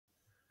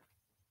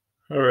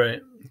All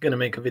right, I'm going to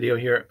make a video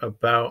here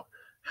about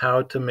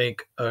how to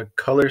make a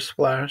color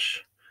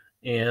splash,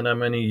 and I'm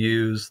going to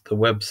use the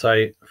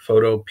website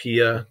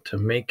Photopea to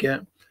make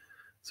it.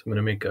 So I'm going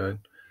to make a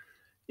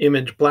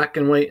image black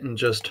and white, and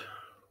just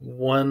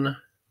one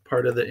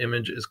part of the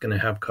image is going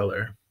to have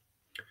color.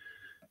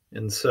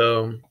 And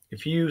so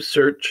if you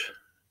search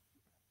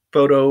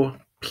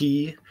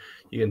Photopea,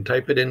 you can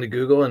type it into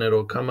Google and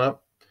it'll come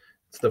up.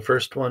 It's the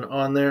first one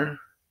on there.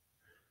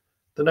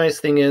 The nice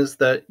thing is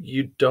that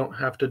you don't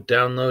have to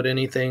download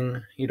anything.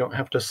 You don't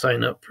have to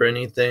sign up for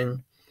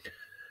anything.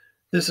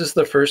 This is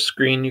the first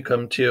screen you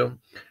come to.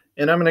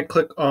 And I'm going to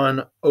click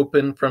on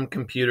Open from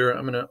Computer.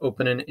 I'm going to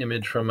open an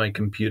image from my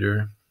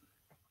computer.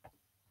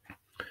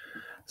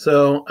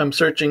 So I'm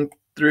searching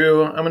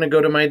through. I'm going to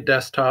go to my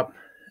desktop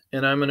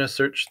and I'm going to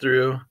search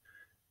through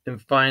and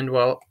find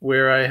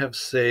where I have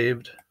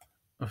saved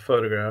a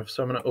photograph.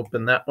 So I'm going to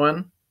open that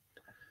one.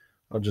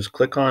 I'll just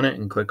click on it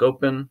and click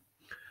Open.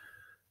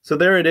 So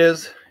there it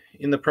is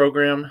in the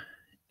program,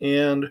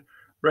 and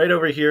right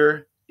over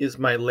here is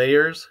my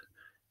layers,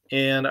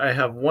 and I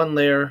have one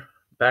layer,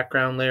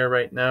 background layer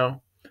right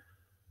now.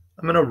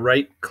 I'm going to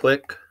right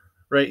click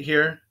right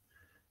here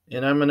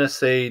and I'm going to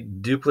say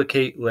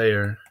duplicate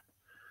layer.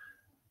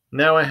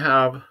 Now I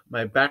have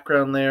my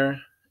background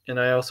layer and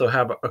I also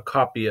have a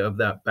copy of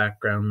that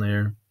background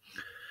layer.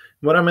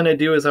 What I'm going to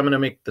do is I'm going to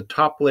make the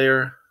top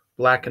layer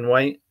black and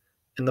white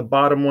and the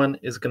bottom one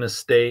is going to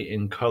stay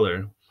in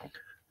color.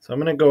 So I'm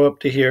going to go up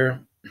to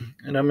here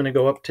and I'm going to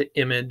go up to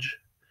image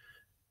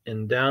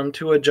and down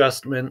to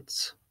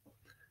adjustments,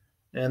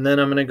 and then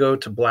I'm going to go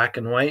to black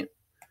and white.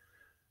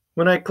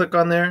 When I click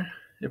on there,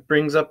 it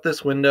brings up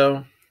this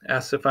window,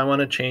 asks if I want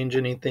to change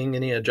anything,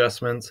 any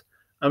adjustments.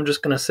 I'm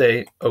just going to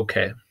say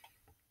OK.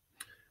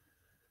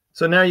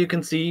 So now you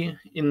can see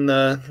in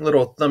the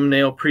little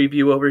thumbnail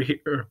preview over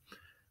here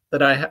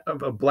that I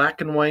have a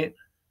black and white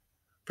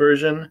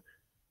version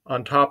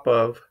on top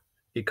of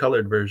a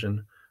colored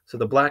version. So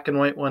the black and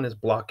white one is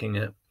blocking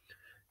it.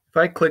 If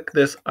I click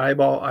this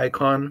eyeball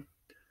icon,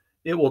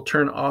 it will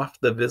turn off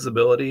the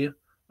visibility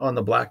on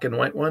the black and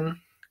white one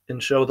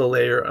and show the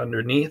layer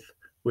underneath,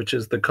 which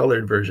is the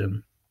colored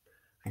version.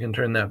 I can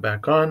turn that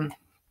back on.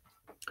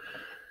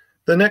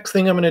 The next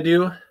thing I'm going to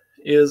do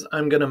is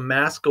I'm going to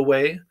mask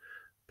away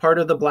part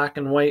of the black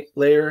and white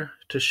layer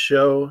to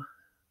show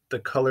the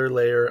color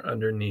layer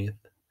underneath.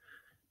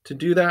 To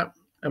do that,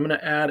 I'm going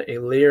to add a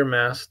layer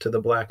mask to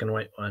the black and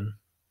white one.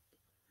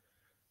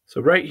 So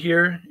right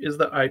here is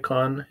the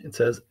icon. It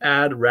says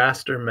add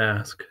raster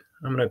mask.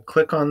 I'm going to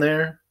click on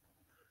there.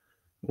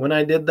 When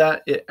I did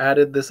that, it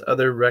added this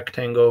other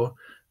rectangle,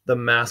 the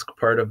mask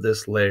part of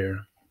this layer.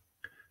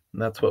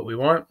 And that's what we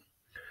want.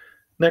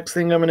 Next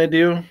thing I'm going to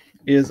do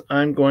is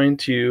I'm going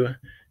to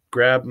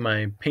grab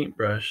my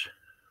paintbrush,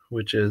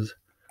 which is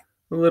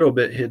a little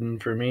bit hidden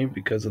for me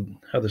because of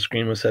how the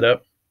screen was set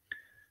up.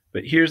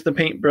 But here's the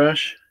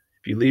paintbrush.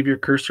 If you leave your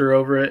cursor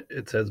over it,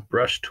 it says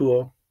brush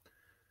tool.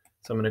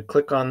 So I'm going to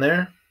click on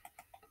there.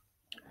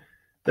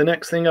 The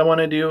next thing I want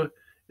to do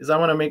is I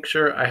want to make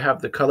sure I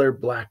have the color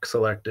black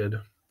selected.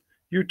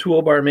 Your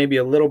toolbar may be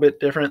a little bit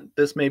different.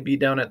 This may be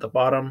down at the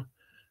bottom,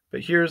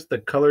 but here's the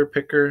color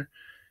picker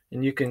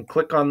and you can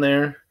click on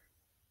there.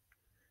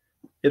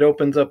 It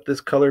opens up this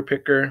color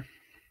picker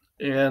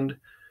and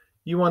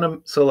you want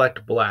to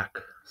select black.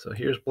 So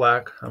here's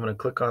black. I'm going to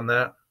click on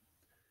that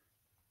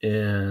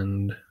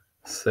and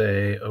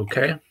say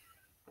OK.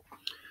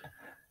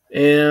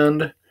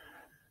 And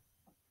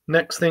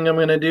next thing I'm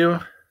going to do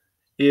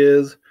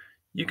is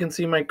you can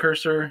see my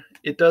cursor.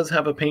 It does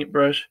have a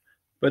paintbrush,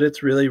 but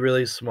it's really,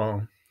 really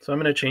small. So I'm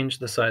going to change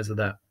the size of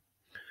that.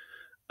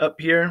 Up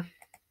here,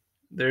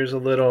 there's a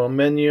little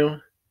menu,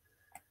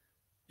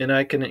 and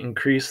I can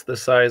increase the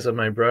size of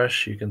my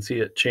brush. You can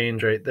see it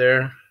change right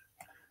there.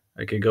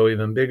 I could go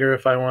even bigger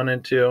if I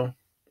wanted to.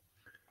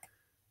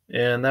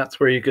 And that's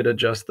where you could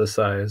adjust the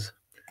size.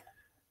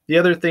 The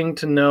other thing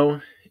to know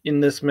in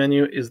this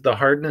menu is the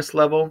hardness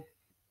level,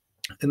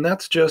 and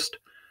that's just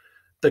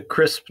the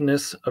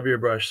crispness of your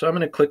brush. So I'm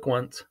going to click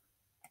once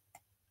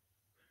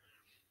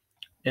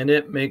and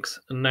it makes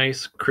a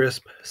nice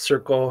crisp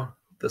circle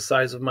the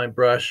size of my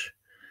brush.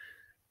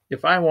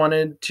 If I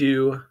wanted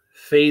to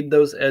fade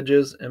those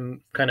edges and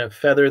kind of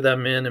feather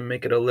them in and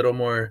make it a little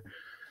more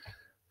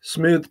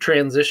smooth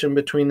transition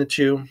between the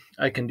two,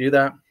 I can do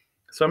that.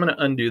 So I'm going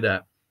to undo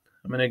that.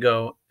 I'm going to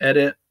go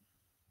edit,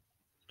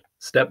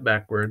 step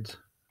backwards.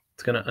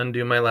 It's going to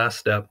undo my last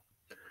step.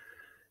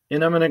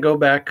 And I'm going to go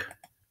back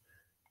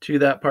to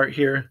that part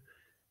here,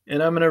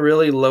 and I'm going to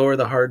really lower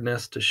the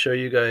hardness to show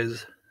you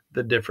guys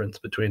the difference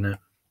between it.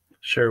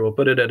 Sure, we'll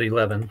put it at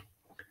 11.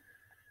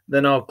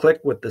 Then I'll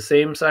click with the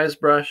same size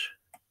brush,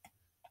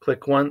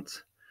 click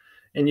once,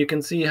 and you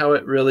can see how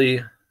it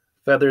really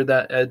feathered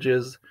that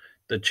edges.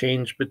 The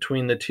change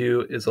between the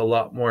two is a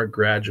lot more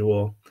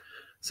gradual.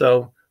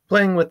 So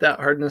playing with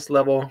that hardness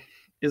level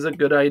is a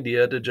good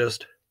idea to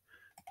just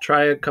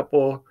try a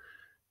couple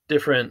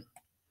different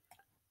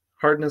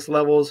hardness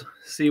levels,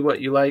 see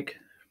what you like.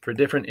 For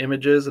different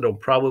images, it'll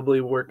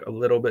probably work a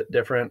little bit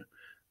different,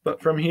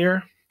 But from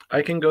here,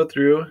 I can go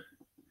through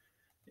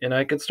and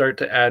I could start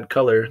to add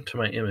color to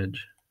my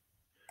image.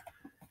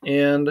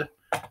 And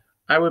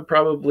I would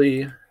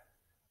probably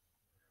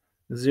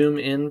zoom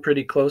in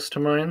pretty close to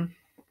mine,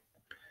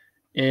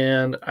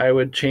 and I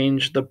would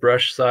change the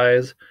brush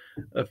size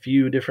a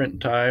few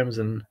different times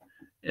and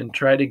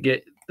try to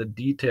get the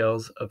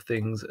details of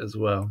things as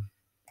well.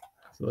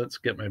 So let's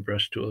get my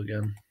brush tool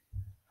again.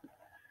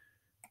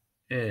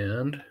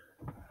 And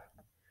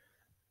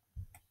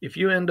if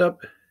you end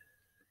up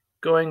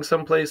going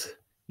someplace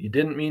you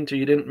didn't mean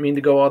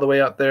to go all the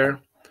way out there,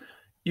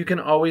 you can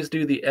always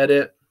do the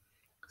edit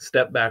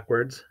step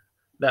backwards.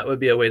 That would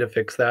be a way to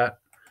fix that.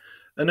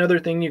 Another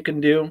thing you can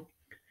do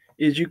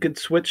is you could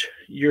switch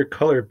your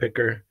color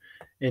picker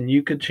and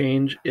you could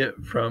change it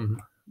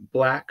from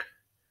black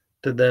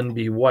to then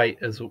be white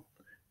as so.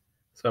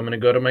 I'm going to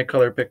go to my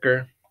color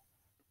picker,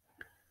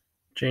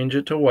 change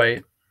it to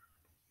white,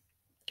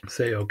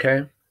 say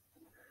OK,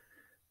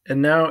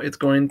 and now it's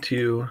going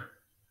to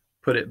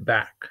put it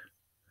back.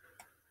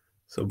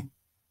 So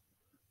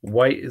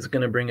white is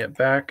going to bring it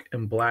back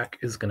and black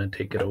is going to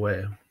take it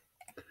away.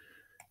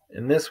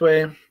 And this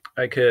way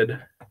I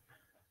could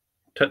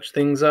touch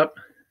things up,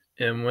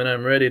 and when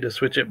I'm ready to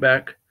switch it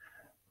back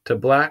to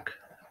black,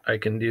 I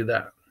can do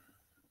that.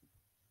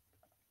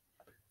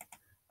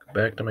 Go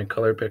back to my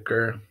color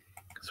picker,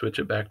 switch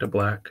it back to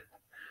black,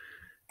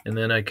 and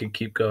then I could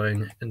keep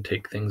going and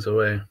take things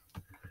away.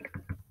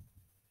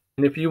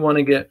 And if you want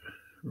to get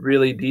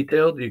really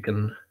detailed, you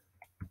can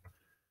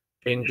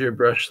change your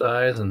brush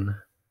size and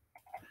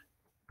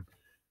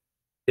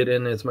get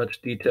in as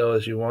much detail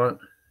as you want.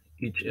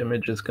 Each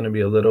image is going to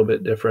be a little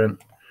bit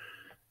different.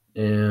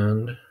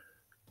 And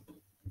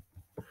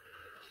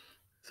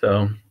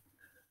so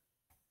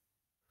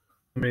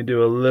let me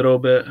do a little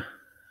bit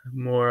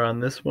more on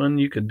this one.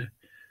 You could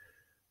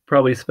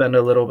probably spend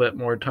a little bit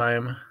more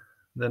time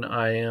than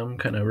I am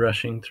kind of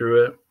rushing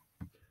through it.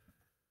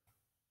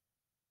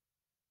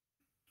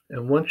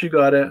 And once you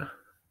got it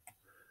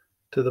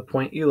to the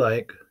point you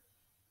like,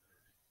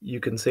 you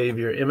can save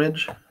your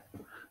image.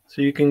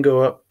 So you can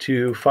go up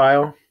to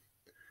File,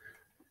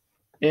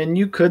 and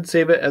you could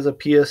save it as a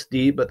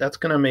PSD, but that's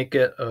going to make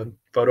it a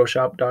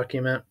Photoshop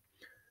document.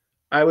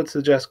 I would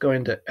suggest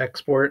going to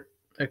Export,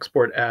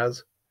 Export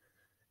As,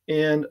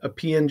 and a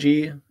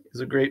PNG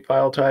is a great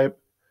file type.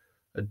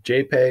 A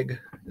JPEG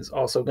is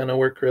also going to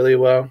work really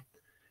well.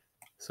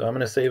 So I'm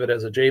going to save it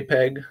as a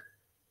JPEG.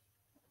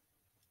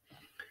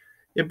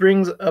 It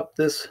brings up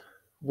this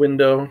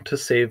window to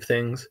save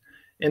things,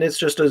 and it's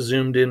just a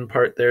zoomed in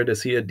part there to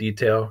see a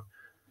detail.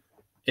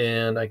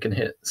 And I can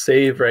hit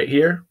save right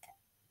here.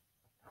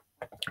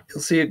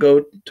 You'll see it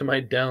go to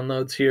my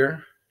downloads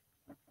here.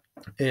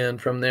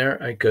 And from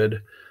there, I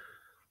could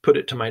put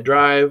it to my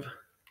drive,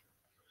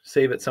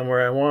 save it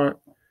somewhere I want,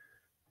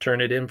 turn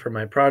it in for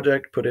my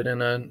project, put it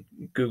in a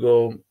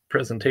Google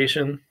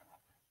presentation.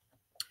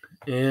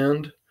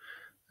 And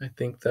I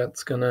think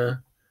that's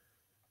gonna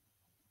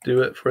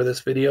do it for this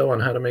video on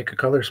how to make a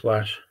color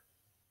splash.